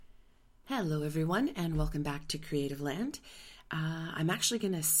Hello everyone and welcome back to Creative Land. I'm actually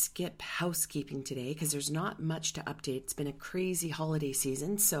going to skip housekeeping today because there's not much to update. It's been a crazy holiday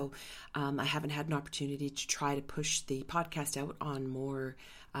season, so I haven't had an opportunity to try to push the podcast out on more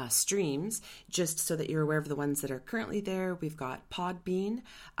streams. Just so that you're aware of the ones that are currently there, we've got Podbean,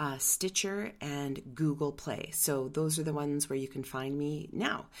 Stitcher, and Google Play. So those are the ones where you can find me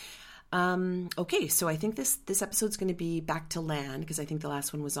now. Okay, so I think this episode's going to be back to land because I think the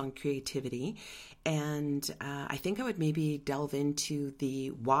last one was on creativity, and I think I would maybe delve into the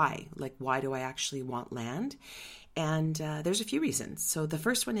why, like why do I actually want land? And there's a few reasons. So the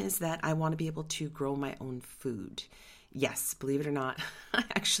first one is that I want to be able to grow my own food. Yes, believe it or not, I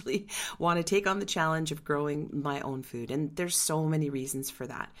actually want to take on the challenge of growing my own food, and there's so many reasons for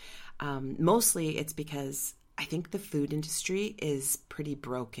that. Mostly it's because I think the food industry is pretty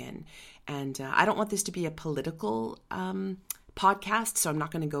broken, and I don't want this to be a political podcast, so I'm not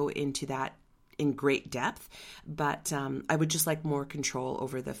going to go into that in great depth, but I would just like more control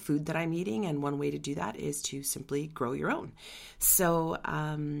over the food that I'm eating, and one way to do that is to simply grow your own. So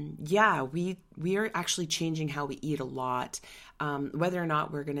we are actually changing how we eat a lot. Whether or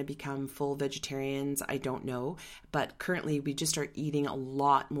not we're going to become full vegetarians, I don't know, but currently we just are eating a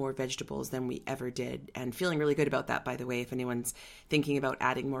lot more vegetables than we ever did, and feeling really good about that, by the way. If anyone's thinking about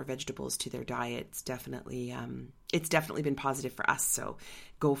adding more vegetables to their diet, it's definitely been positive for us, so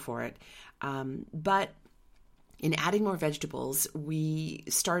go for it. But in adding more vegetables, we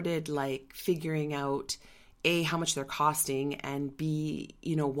started figuring out A, how much they're costing, and B,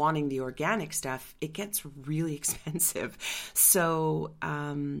 wanting the organic stuff. It gets really expensive. So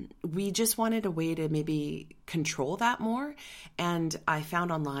we just wanted a way to maybe control that more. And I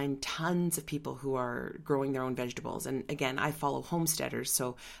found online tons of people who are growing their own vegetables. And again, I follow homesteaders.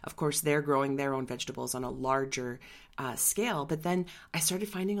 So of course they're growing their own vegetables on a larger scale. But then I started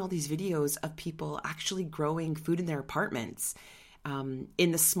finding all these videos of people actually growing food in their apartments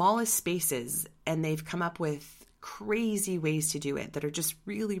in the smallest spaces, and they've come up with crazy ways to do it that are just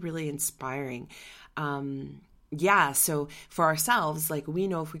really, really inspiring. So for ourselves, we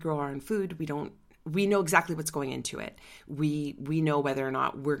know if we grow our own food, we know exactly what's going into it. We know whether or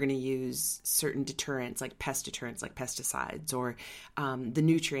not we're going to use certain deterrents, like pest deterrents, like pesticides, or the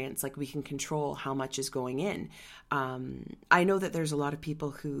nutrients, we can control how much is going in. I know that there's a lot of people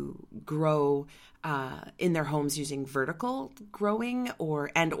who grow in their homes using vertical growing or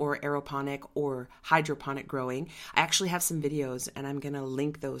aeroponic or hydroponic growing. I actually have some videos, and I'm going to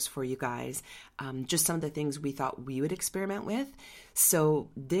link those for you guys. Just some of the things we thought we would experiment with. So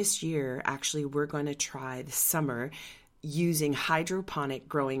this year, actually, we're going to try this summer using hydroponic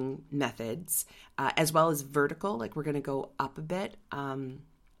growing methods, as well as vertical. We're going to go up a bit.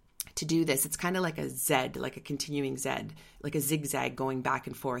 To do this, it's kind of like a Z, like a continuing Z, like a zigzag going back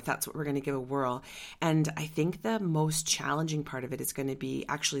and forth. That's what we're going to give a whirl. And I think the most challenging part of it is going to be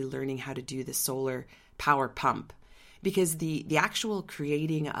actually learning how to do the solar power pump, because the actual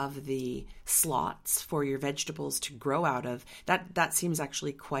creating of the slots for your vegetables to grow out of, that seems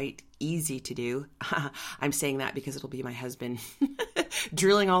actually quite easy to do. I'm saying that because it'll be my husband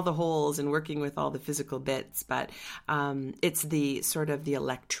drilling all the holes and working with all the physical bits, but it's the sort of the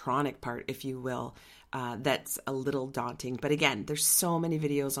electronic part, if you will, that's a little daunting. But again, there's so many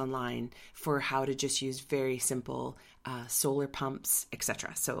videos online for how to just use very simple solar pumps,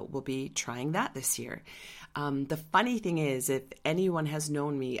 etc. So we'll be trying that this year. The funny thing is, if anyone has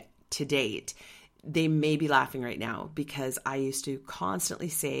known me to date, they may be laughing right now, because I used to constantly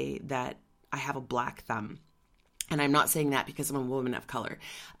say that I have a black thumb. And I'm not saying that because I'm a woman of color.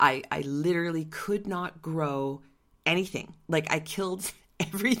 I literally could not grow anything. I killed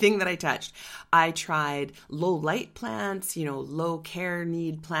everything that I touched. I tried low light plants, low care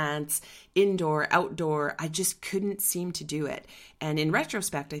need plants, indoor, outdoor. I just couldn't seem to do it. And in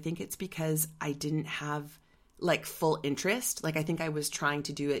retrospect, I think it's because I didn't have full interest. I think I was trying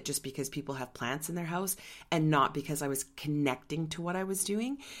to do it just because people have plants in their house and not because I was connecting to what I was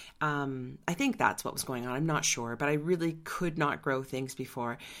doing. I think that's what was going on. I'm not sure, but I really could not grow things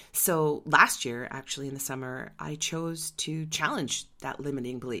before. So last year, actually in the summer, I chose to challenge that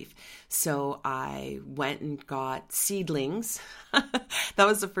limiting belief. So I went and got seedlings. That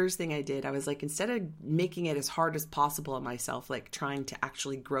was the first thing I did. I was instead of making it as hard as possible on myself, trying to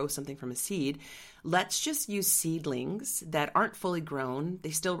actually grow something from a seed, let's just use seedlings that aren't fully grown.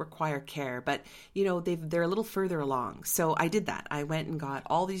 They still require care, but they're a little further along. So I did that. I went and got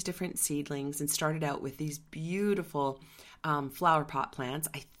all these different seedlings and started out with these beautiful flower pot plants.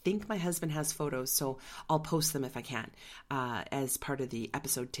 I think my husband has photos, so I'll post them if I can as part of the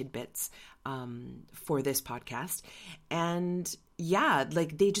episode tidbits for this podcast. And yeah,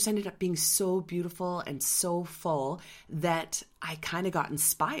 like they just ended up being so beautiful and so full that I kind of got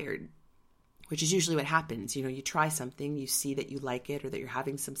inspired, which is usually what happens. You know, you try something, you see that you like it or that you're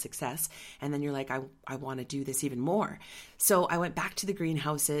having some success, and then you're like, I want to do this even more. So I went back to the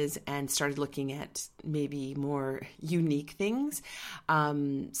greenhouses and started looking at maybe more unique things,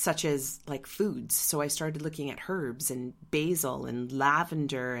 such as like foods. So I started looking at herbs and basil and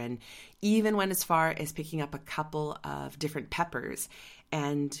lavender, and even went as far as picking up a couple of different peppers,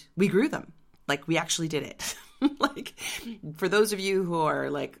 and we grew them. Like, we actually did it. Like, for those of you who are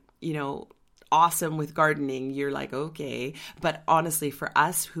like, you know, awesome with gardening, you're like, okay. But honestly, for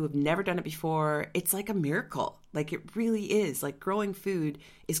us who have never done it before, it's like a miracle. Like, it really is. Like, growing food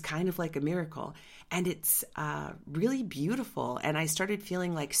is kind of like a miracle. And it's really beautiful. And I started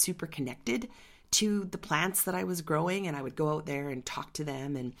feeling like super connected to the plants that I was growing, and I would go out there and talk to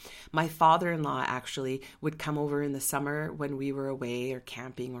them. And my father-in-law actually would come over in the summer when we were away or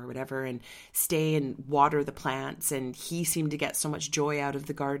camping or whatever and stay and water the plants. And he seemed to get so much joy out of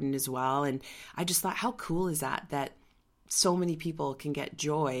the garden as well. And I just thought, how cool is that, that so many people can get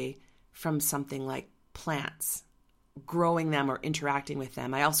joy from something like plants, growing them or interacting with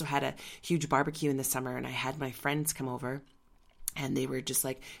them. I also had a huge barbecue in the summer, and I had my friends come over. And they were just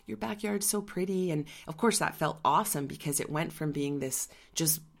like, your backyard's so pretty. And of course that felt awesome, because it went from being this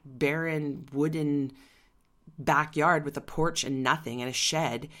just barren wooden backyard with a porch and nothing and a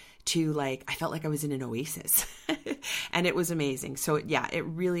shed to like, I felt like I was in an oasis. And it was amazing. So yeah, it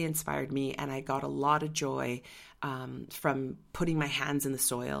really inspired me. And I got a lot of joy from putting my hands in the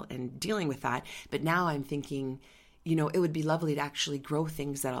soil and dealing with that. But now I'm thinking, you know, it would be lovely to actually grow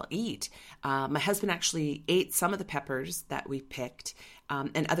things that I'll eat. My husband actually ate some of the peppers that we picked,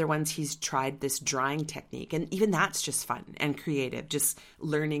 and other ones he's tried this drying technique. And even that's just fun and creative, just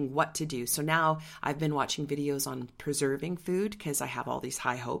learning what to do. So now I've been watching videos on preserving food, because I have all these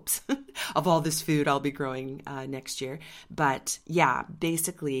high hopes of all this food I'll be growing next year. But yeah,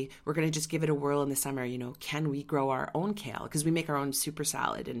 basically we're going to just give it a whirl in the summer. You know, can we grow our own kale? Because we make our own super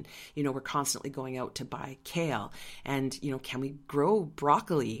salad, and, you know, we're constantly going out to buy kale. And, you know, can we grow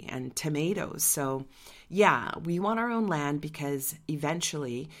broccoli and tomatoes? So yeah, we want our own land, because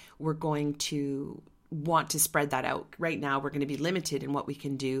eventually we're going to want to spread that out. Right now, we're going to be limited in what we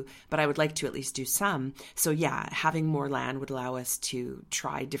can do, but I would like to at least do some. So yeah, having more land would allow us to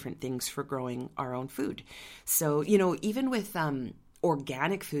try different things for growing our own food. So, you know, even with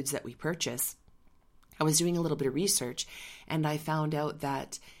organic foods that we purchase, I was doing a little bit of research, and I found out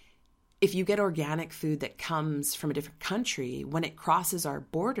that if you get organic food that comes from a different country, when it crosses our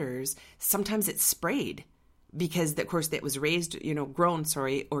borders, sometimes it's sprayed, because of course it was grown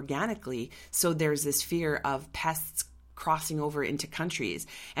organically. So there's this fear of pests crossing over into countries.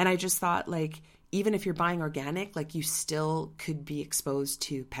 And I just thought, like, even if you're buying organic, like, you still could be exposed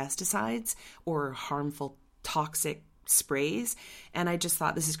to pesticides or harmful toxic sprays. And I just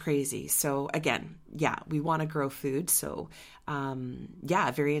thought, this is crazy. So again, yeah, we want to grow food. So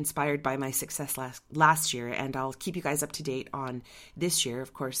yeah, very inspired by my success last year. And I'll keep you guys up to date on this year,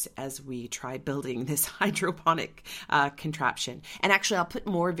 of course, as we try building this hydroponic contraption. And actually, I'll put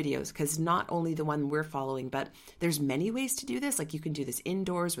more videos, because not only the one we're following, but there's many ways to do this. Like, you can do this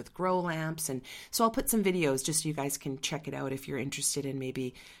indoors with grow lamps. And so I'll put some videos just so you guys can check it out if you're interested in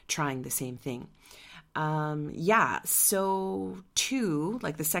maybe trying the same thing. Yeah, so two,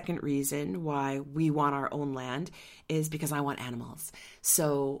 like the second reason why we want our own land is because I want animals.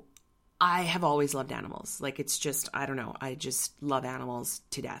 So I have always loved animals. Like, it's just, I don't know, I just love animals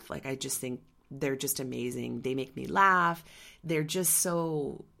to death. Like, I just think they're just amazing. They make me laugh. They're just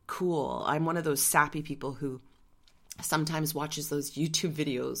so cool. I'm one of those sappy people who sometimes watches those YouTube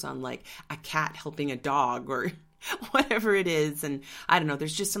videos on like a cat helping a dog or whatever it is. And I don't know,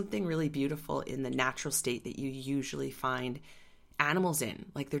 there's just something really beautiful in the natural state that you usually find animals in.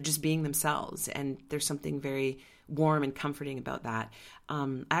 Like, they're just being themselves. And there's something very warm and comforting about that.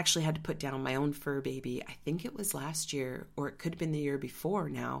 I actually had to put down my own fur baby. I think it was last year, or it could have been the year before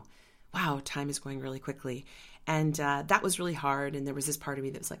now. Wow, time is going really quickly. And that was really hard. And there was this part of me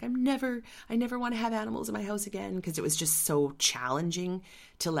that was like, I never want to have animals in my house again, because it was just so challenging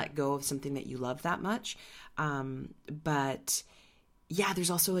to let go of something that you love that much. But yeah, there's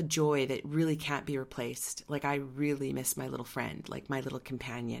also a joy that really can't be replaced. Like, I really miss my little friend, like my little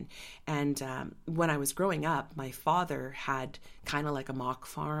companion. And when I was growing up, my father had kind of like a mock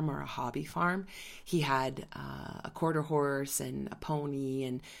farm or a hobby farm. He had a quarter horse and a pony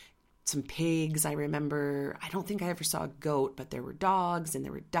and some pigs, I remember. I don't think I ever saw a goat, but there were dogs and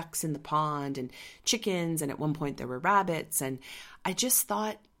there were ducks in the pond and chickens. And at one point there were rabbits. And I just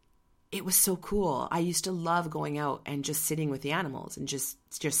thought, it was so cool. I used to love going out and just sitting with the animals and just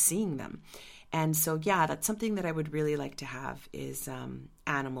seeing them. And so, yeah, that's something that I would really like to have is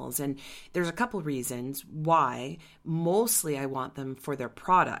animals. And there's a couple reasons why. Mostly I want them for their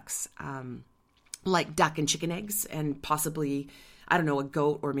products, like duck and chicken eggs, and possibly, I don't know, a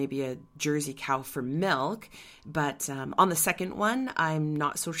goat or maybe a Jersey cow for milk. But on the second one, I'm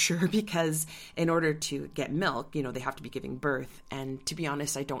not so sure, because in order to get milk, they have to be giving birth. And to be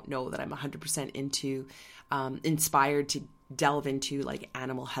honest, I don't know that I'm 100% into inspired to delve into like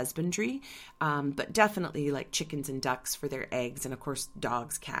animal husbandry, but definitely like chickens and ducks for their eggs, and of course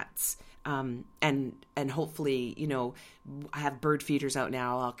dogs, cats, and hopefully, I have bird feeders out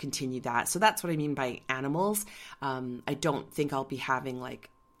now. I'll continue that. So that's what I mean by animals. I don't think I'll be having like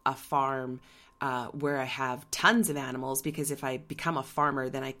a farm where I have tons of animals, because if I become a farmer,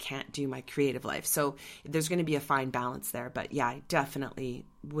 then I can't do my creative life. So there's going to be a fine balance there. But yeah, I definitely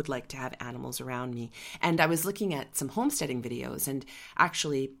would like to have animals around me. And I was looking at some homesteading videos, and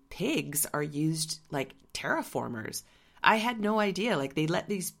actually pigs are used like terraformers. I had no idea. Like, they let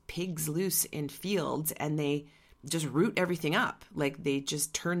these pigs loose in fields and they just root everything up. Like, they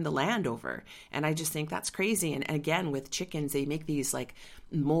just turn the land over. And I just think that's crazy. And again, with chickens, they make these like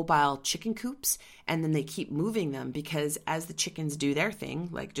mobile chicken coops, and then they keep moving them, because as the chickens do their thing,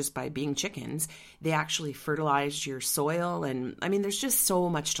 like just by being chickens, they actually fertilize your soil. And I mean, there's just so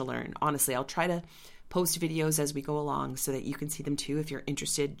much to learn. Honestly, I'll try to post videos as we go along so that you can see them too, if you're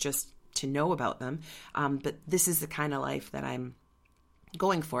interested just to know about them. But this is the kind of life that I'm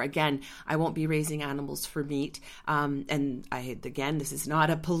going for. Again, I won't be raising animals for meat. And again, this is not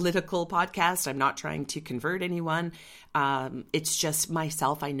a political podcast. I'm not trying to convert anyone. It's just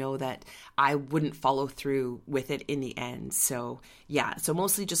myself. I know that I wouldn't follow through with it in the end. So yeah, so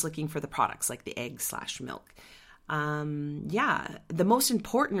mostly just looking for the products like the egg/milk. The most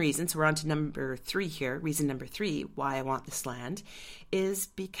important reason, so we're on to number 3 here, reason number 3, why I want this land, is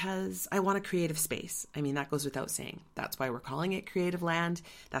because I want a creative space. I mean, that goes without saying. That's why we're calling it Creative Land.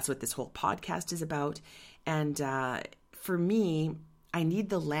 That's what this whole podcast is about. And for me, I need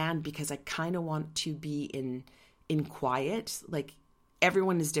the land because I kind of want to be in quiet. Like,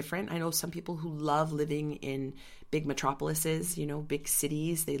 everyone is different. I know some people who love living in big metropolises, big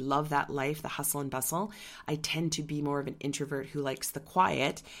cities. They love that life, the hustle and bustle. I tend to be more of an introvert who likes the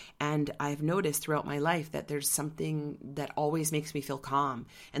quiet. And I've noticed throughout my life that there's something that always makes me feel calm.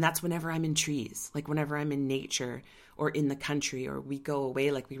 And that's whenever I'm in trees, like whenever I'm in nature or in the country, or we go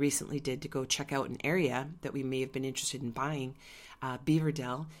away like we recently did to go check out an area that we may have been interested in buying,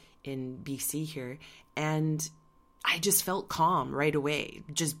 Beaverdale in BC here. And I just felt calm right away,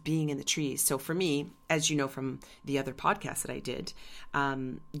 just being in the trees. So for me, as you know from the other podcasts that I did,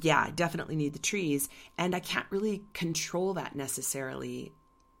 I definitely need the trees. And I can't really control that necessarily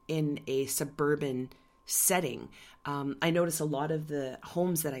in a suburban setting. I notice a lot of the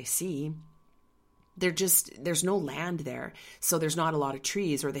homes that I see, there's no land there. So there's not a lot of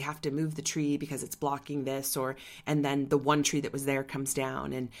trees, or they have to move the tree because it's blocking this, and then the one tree that was there comes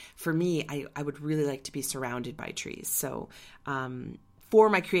down. And for me, I would really like to be surrounded by trees. So, for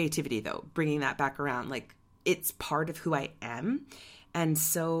my creativity though, bringing that back around, like, it's part of who I am. And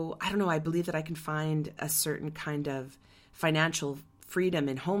so, I don't know, I believe that I can find a certain kind of financial freedom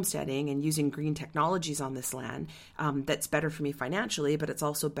in homesteading and using green technologies on this land, that's better for me financially, but it's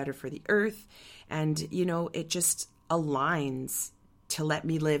also better for the earth. And, it just aligns to let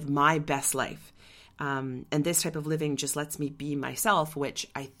me live my best life. And this type of living just lets me be myself, which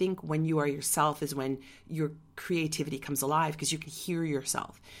I think when you are yourself is when your creativity comes alive, because you can hear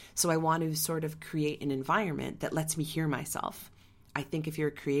yourself. So I want to sort of create an environment that lets me hear myself. I think if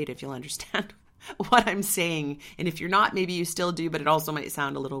you're creative, you'll understand what I'm saying. And if you're not, maybe you still do, but it also might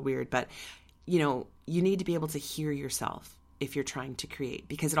sound a little weird. But, you need to be able to hear yourself if you're trying to create,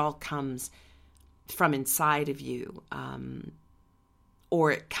 because it all comes from inside of you.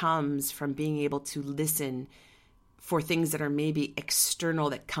 Or it comes from being able to listen for things that are maybe external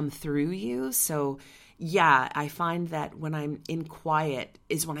that come through you. So yeah, I find that when I'm in quiet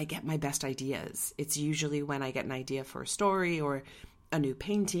is when I get my best ideas. It's usually when I get an idea for a story or a new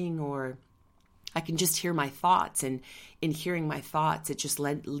painting, or I can just hear my thoughts, and in hearing my thoughts, it just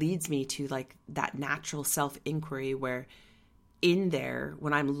leads me to like that natural self-inquiry, where in there,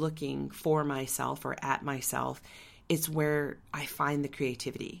 when I'm looking for myself or at myself, it's where I find the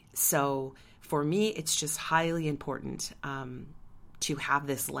creativity. So for me, it's just highly important to have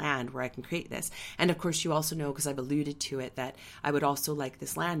this land where I can create this. And of course, you also know, because I've alluded to it, that I would also like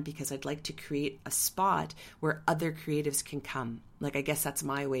this land because I'd like to create a spot where other creatives can come. Like, I guess that's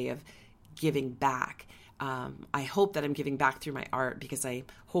my way of giving back. I hope that I'm giving back through my art because I'm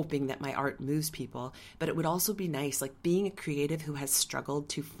hoping that my art moves people. But it would also be nice, like being a creative who has struggled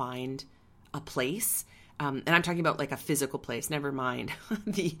to find a place. And I'm talking about like a physical place, never mind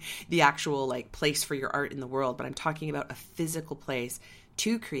the actual like place for your art in the world. But I'm talking about a physical place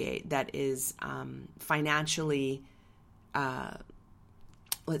to create that is financially,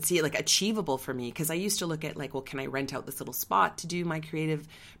 like achievable for me. Because I used to look at like, well, can I rent out this little spot to do my creative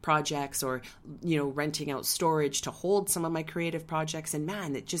projects, or, renting out storage to hold some of my creative projects. And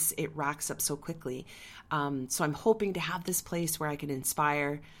man, it racks up so quickly. So I'm hoping to have this place where I can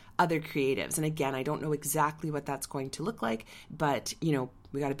inspire other creatives. And again, I don't know exactly what that's going to look like, but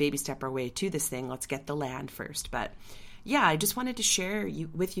we got to baby step our way to this thing. Let's get the land first. But yeah, I just wanted to share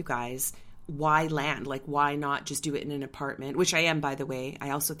with you guys why land, like why not just do it in an apartment, which I am, by the way.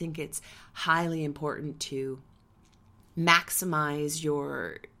 I also think it's highly important to maximize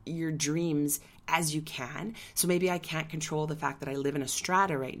your dreams as you can. So maybe I can't control the fact that I live in a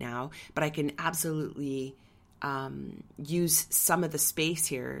strata right now, but I can absolutely use some of the space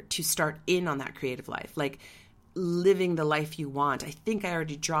here to start in on that creative life, like living the life you want. I think I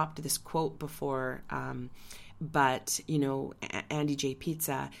already dropped this quote before, but Andy J.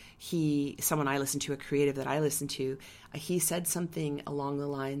 Pizza, someone I listen to, a creative that I listen to, he said something along the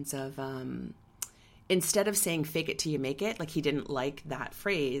lines of, instead of saying fake it till you make it, like he didn't like that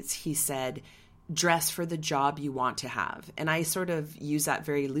phrase, he said, dress for the job you want to have. And I sort of use that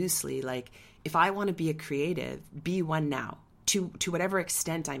very loosely. Like, if I want to be a creative, be one now, to whatever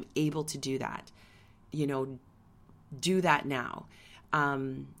extent I'm able to do that, do that now.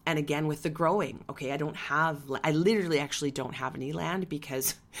 And again, with the growing, okay, I literally actually don't have any land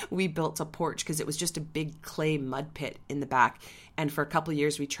because we built a porch because it was just a big clay mud pit in the back. And for a couple of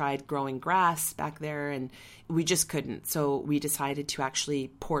years, we tried growing grass back there and we just couldn't. So we decided to actually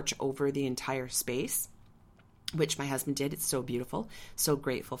porch over the entire space, which my husband did. It's so beautiful. So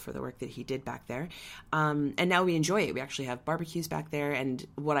grateful for the work that he did back there. And now we enjoy it. We actually have barbecues back there. And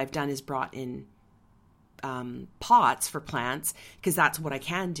what I've done is brought in pots for plants because that's what I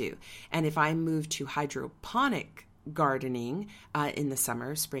can do. And if I move to hydroponic gardening in the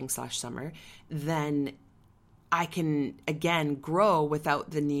summer, spring/summer, then I can again grow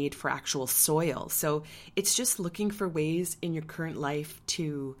without the need for actual soil. So it's just looking for ways in your current life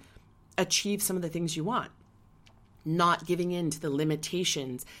to achieve some of the things you want, not giving in to the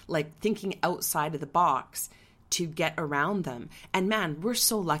limitations, like thinking outside of the box to get around them. And man, we're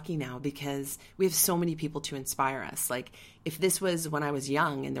so lucky now because we have so many people to inspire us. Like if this was when I was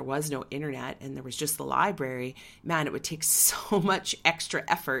young and there was no internet and there was just the library, man, it would take so much extra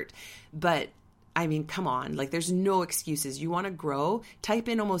effort. But I mean, come on, like there's no excuses. You want to grow, type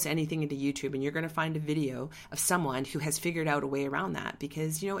in almost anything into YouTube and you're going to find a video of someone who has figured out a way around that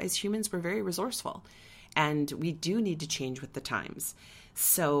because, as humans, we're very resourceful and we do need to change with the times.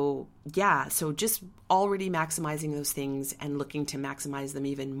 So yeah, so just already maximizing those things and looking to maximize them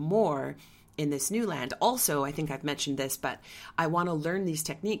even more in this new land. Also, I think I've mentioned this, but I want to learn these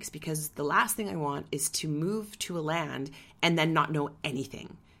techniques because the last thing I want is to move to a land and then not know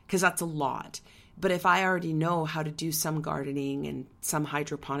anything, because that's a lot. But if I already know how to do some gardening and some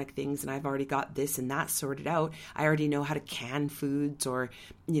hydroponic things, and I've already got this and that sorted out, I already know how to can foods or,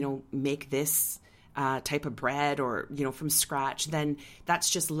 make this type of bread or, from scratch, then that's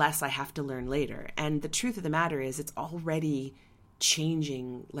just less I have to learn later. And the truth of the matter is it's already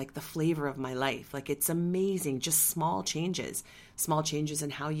changing like the flavor of my life. Like it's amazing, just small changes in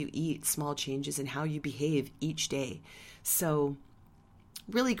how you eat, small changes in how you behave each day. So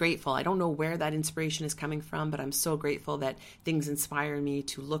really grateful. I don't know where that inspiration is coming from, but I'm so grateful that things inspire me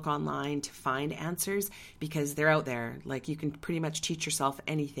to look online to find answers because they're out there. Like you can pretty much teach yourself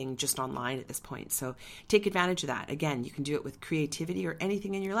anything just online at this point. So take advantage of that. Again, you can do it with creativity or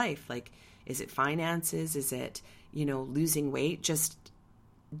anything in your life. Like, is it finances? Is it, losing weight? Just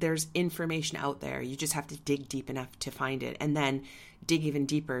there's information out there. You just have to dig deep enough to find it and then dig even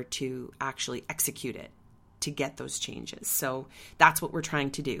deeper to actually execute it, to get those changes. So that's what we're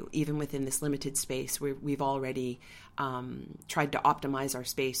trying to do. Even within this limited space, we've already tried to optimize our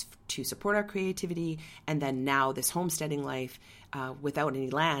space to support our creativity. And then now this homesteading life, without any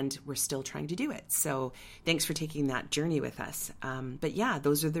land, we're still trying to do it. So thanks for taking that journey with us. But yeah,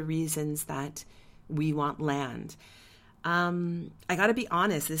 those are the reasons that we want land. I got to be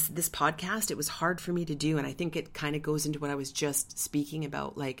honest, this podcast, it was hard for me to do. And I think it kind of goes into what I was just speaking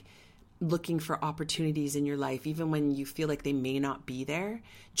about, like looking for opportunities in your life, even when you feel like they may not be there.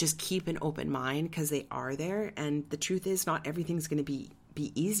 Just keep an open mind because they are there. And the truth is, not everything's going to be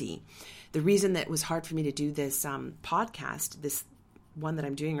easy. The reason that it was hard for me to do this podcast, this one that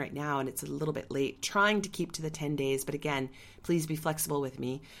I'm doing right now, and it's a little bit late, trying to keep to the 10 days. But again, please be flexible with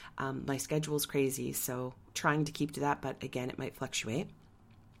me. My schedule is crazy, so trying to keep to that, but again, it might fluctuate.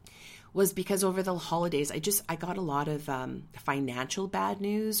 Was because over the holidays, I got a lot of financial bad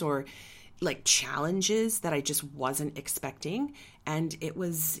news, or like challenges that I just wasn't expecting. And it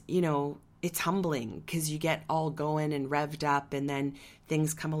was, it's humbling because you get all going and revved up, and then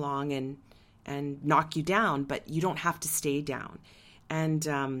things come along and knock you down, but you don't have to stay down.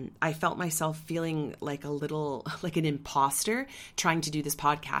 And I felt myself feeling like like an imposter trying to do this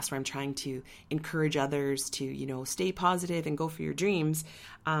podcast where I'm trying to encourage others to, stay positive and go for your dreams.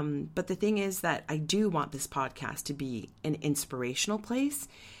 But the thing is that I do want this podcast to be an inspirational place.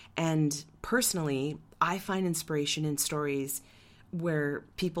 And personally, I find inspiration in stories where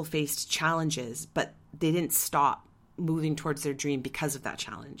people faced challenges, but they didn't stop moving towards their dream because of that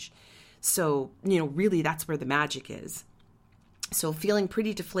challenge. So, really that's where the magic is. So feeling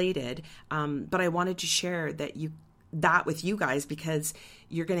pretty deflated, but I wanted to share that with you guys, because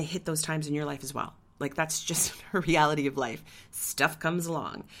you're going to hit those times in your life as well. Like, that's just a reality of life. Stuff comes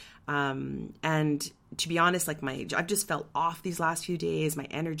along. And to be honest, like I've just felt off these last few days. My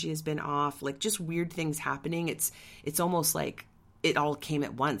energy has been off, like just weird things happening. It's almost like it all came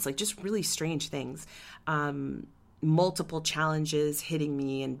at once, like just really strange things. Multiple challenges hitting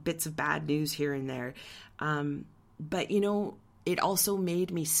me and bits of bad news here and there. But it also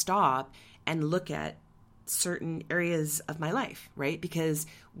made me stop and look at certain areas of my life, right? Because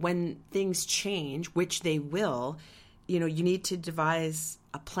when things change, which they will, you need to devise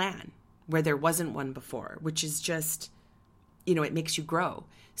a plan where there wasn't one before, which is just, it makes you grow.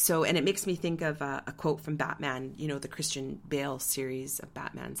 So, and it makes me think of a quote from Batman, the Christian Bale series of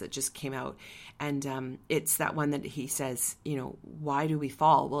Batmans that just came out. And it's that one that he says, why do we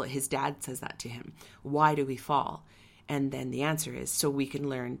fall? Well, his dad says that to him. Why do we fall? And then the answer is so we can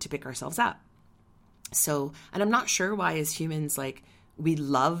learn to pick ourselves up. So, and I'm not sure why as humans, like, we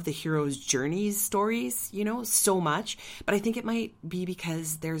love the hero's journeys stories, so much. But I think it might be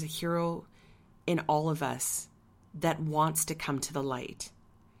because there's a hero in all of us that wants to come to the light.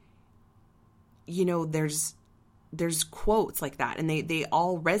 There's quotes like that, and they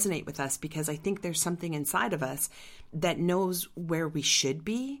all resonate with us because I think there's something inside of us that knows where we should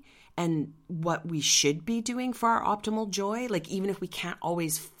be and what we should be doing for our optimal joy. Like, even if we can't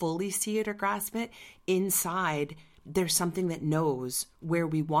always fully see it or grasp it, inside there's something that knows where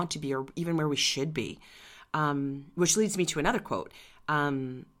we want to be, or even where we should be. Which leads me to another quote.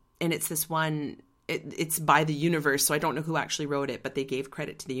 And it's this one, it's by the universe. So I don't know who actually wrote it, but they gave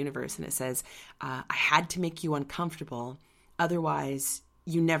credit to the universe. And it says, I had to make you uncomfortable. Otherwise,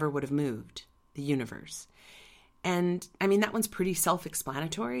 you never would have moved, the universe. And I mean, that one's pretty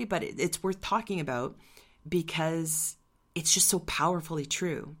self-explanatory, but it's worth talking about because it's just so powerfully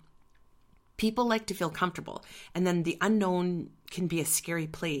true. People like to feel comfortable, and then the unknown can be a scary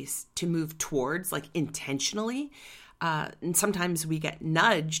place to move towards, like intentionally. And sometimes we get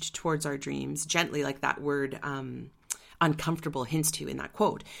nudged towards our dreams gently, like that word uncomfortable hints to in that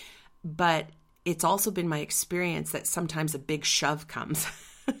quote. But it's also been my experience that sometimes a big shove comes.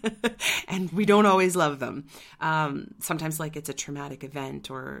 And we don't always love them. Sometimes like it's a traumatic event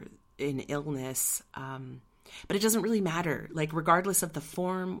or an illness. But it doesn't really matter. Like, regardless of the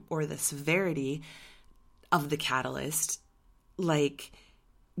form or the severity of the catalyst, like,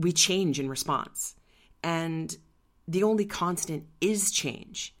 we change in response. And the only constant is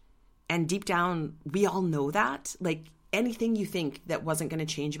change. And deep down, we all know that. Like, anything you think that wasn't going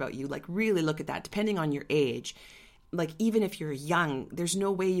to change about you, like, really look at that, depending on your age. Like, even if you're young, there's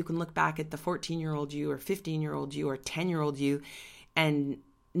no way you can look back at the 14-year-old you or 15-year-old you or 10-year-old you and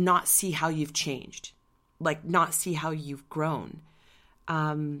not see how you've changed, like not see how you've grown.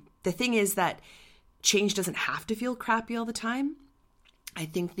 The thing is that change doesn't have to feel crappy all the time. I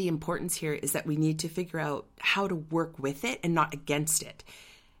think the importance here is that we need to figure out how to work with it and not against it.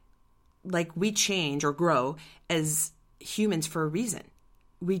 Like, we change or grow as humans for a reason.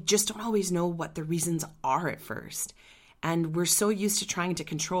 We just don't always know what the reasons are at first. And we're so used to trying to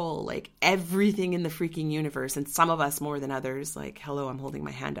control like everything in the freaking universe. And some of us more than others, like, hello, I'm holding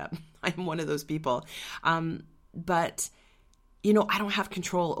my hand up. I'm one of those people. But, I don't have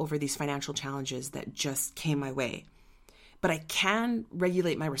control over these financial challenges that just came my way. But I can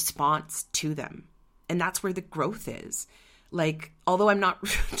regulate my response to them. And that's where the growth is. Like, although I'm not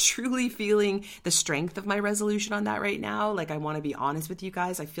truly feeling the strength of my resolution on that right now, like, I want to be honest with you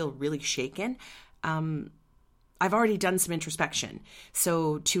guys, I feel really shaken. I've already done some introspection.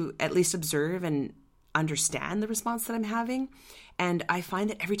 So to at least observe, and understand the response that I'm having. And I find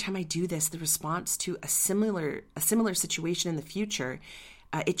that every time I do this, the response to a similar situation in the future,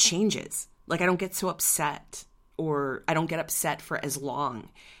 it changes. Like I don't get so upset, or I don't get upset for as long.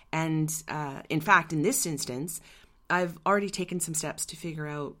 And in fact, in this instance, I've already taken some steps to figure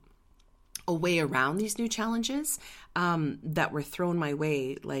out a way around these new challenges that were thrown my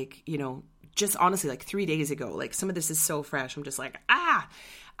way, like, you know, just honestly, like 3 days ago. Like some of this is so fresh. I'm just like,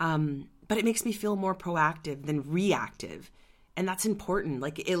 but it makes me feel more proactive than reactive. And that's important.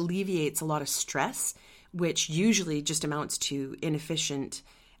 Like it alleviates a lot of stress, which usually just amounts to inefficient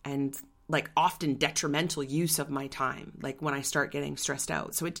and like often detrimental use of my time, like when I start getting stressed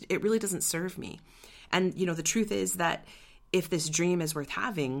out. So it really doesn't serve me. And, you know, the truth is that if this dream is worth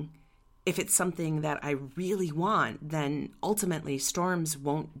having, if it's something that I really want, then ultimately storms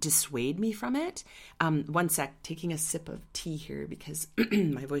won't dissuade me from it. One sec, taking a sip of tea here because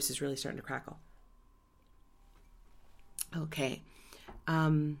my voice is really starting to crackle. Okay.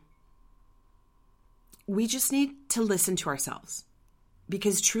 We just need to listen to ourselves,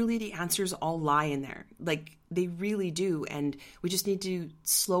 because truly the answers all lie in there. Like they really do. And we just need to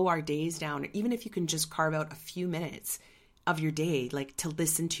slow our days down. Even if you can just carve out a few minutes of your day, like to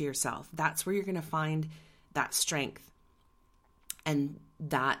listen to yourself, that's where you're going to find that strength and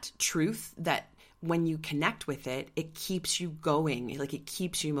that truth that when you connect with it, it keeps you going, like it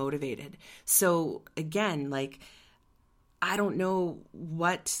keeps you motivated. So again, like, I don't know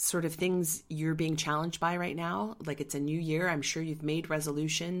what sort of things you're being challenged by right now. Like it's a new year. I'm sure you've made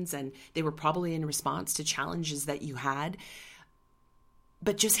resolutions and they were probably in response to challenges that you had,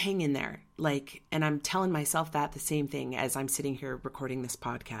 but just hang in there. Like, and I'm telling myself that the same thing as I'm sitting here recording this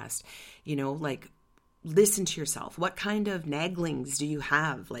podcast, you know, like listen to yourself. What kind of naglings do you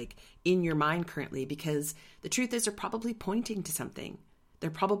have like in your mind currently? Because the truth is they're probably pointing to something.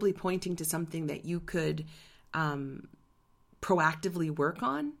 They're probably pointing to something that you could, proactively work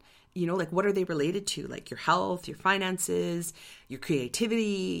on. You know, like what are they related to? Like your health, your finances, your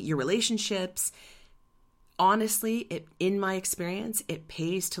creativity, your relationships. Honestly, in my experience, it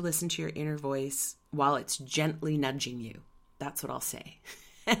pays to listen to your inner voice while it's gently nudging you. That's what I'll say.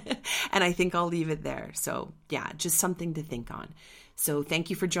 And I think I'll leave it there. So yeah, just something to think on. So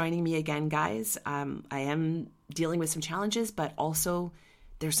thank you for joining me again, guys. I am dealing with some challenges, but also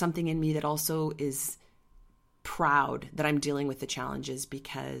there's something in me that also is proud that I'm dealing with the challenges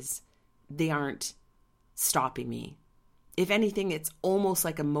because they aren't stopping me. If anything, it's almost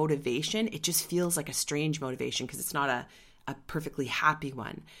like a motivation. It just feels like a strange motivation because it's not a perfectly happy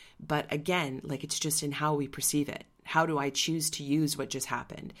one. But again, like it's just in how we perceive it. How do I choose to use what just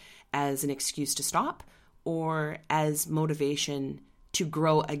happened as an excuse to stop or as motivation to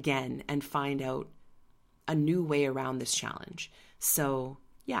grow again and find out a new way around this challenge? So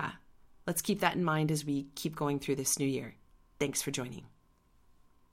yeah. Let's keep that in mind as we keep going through this new year. Thanks for joining.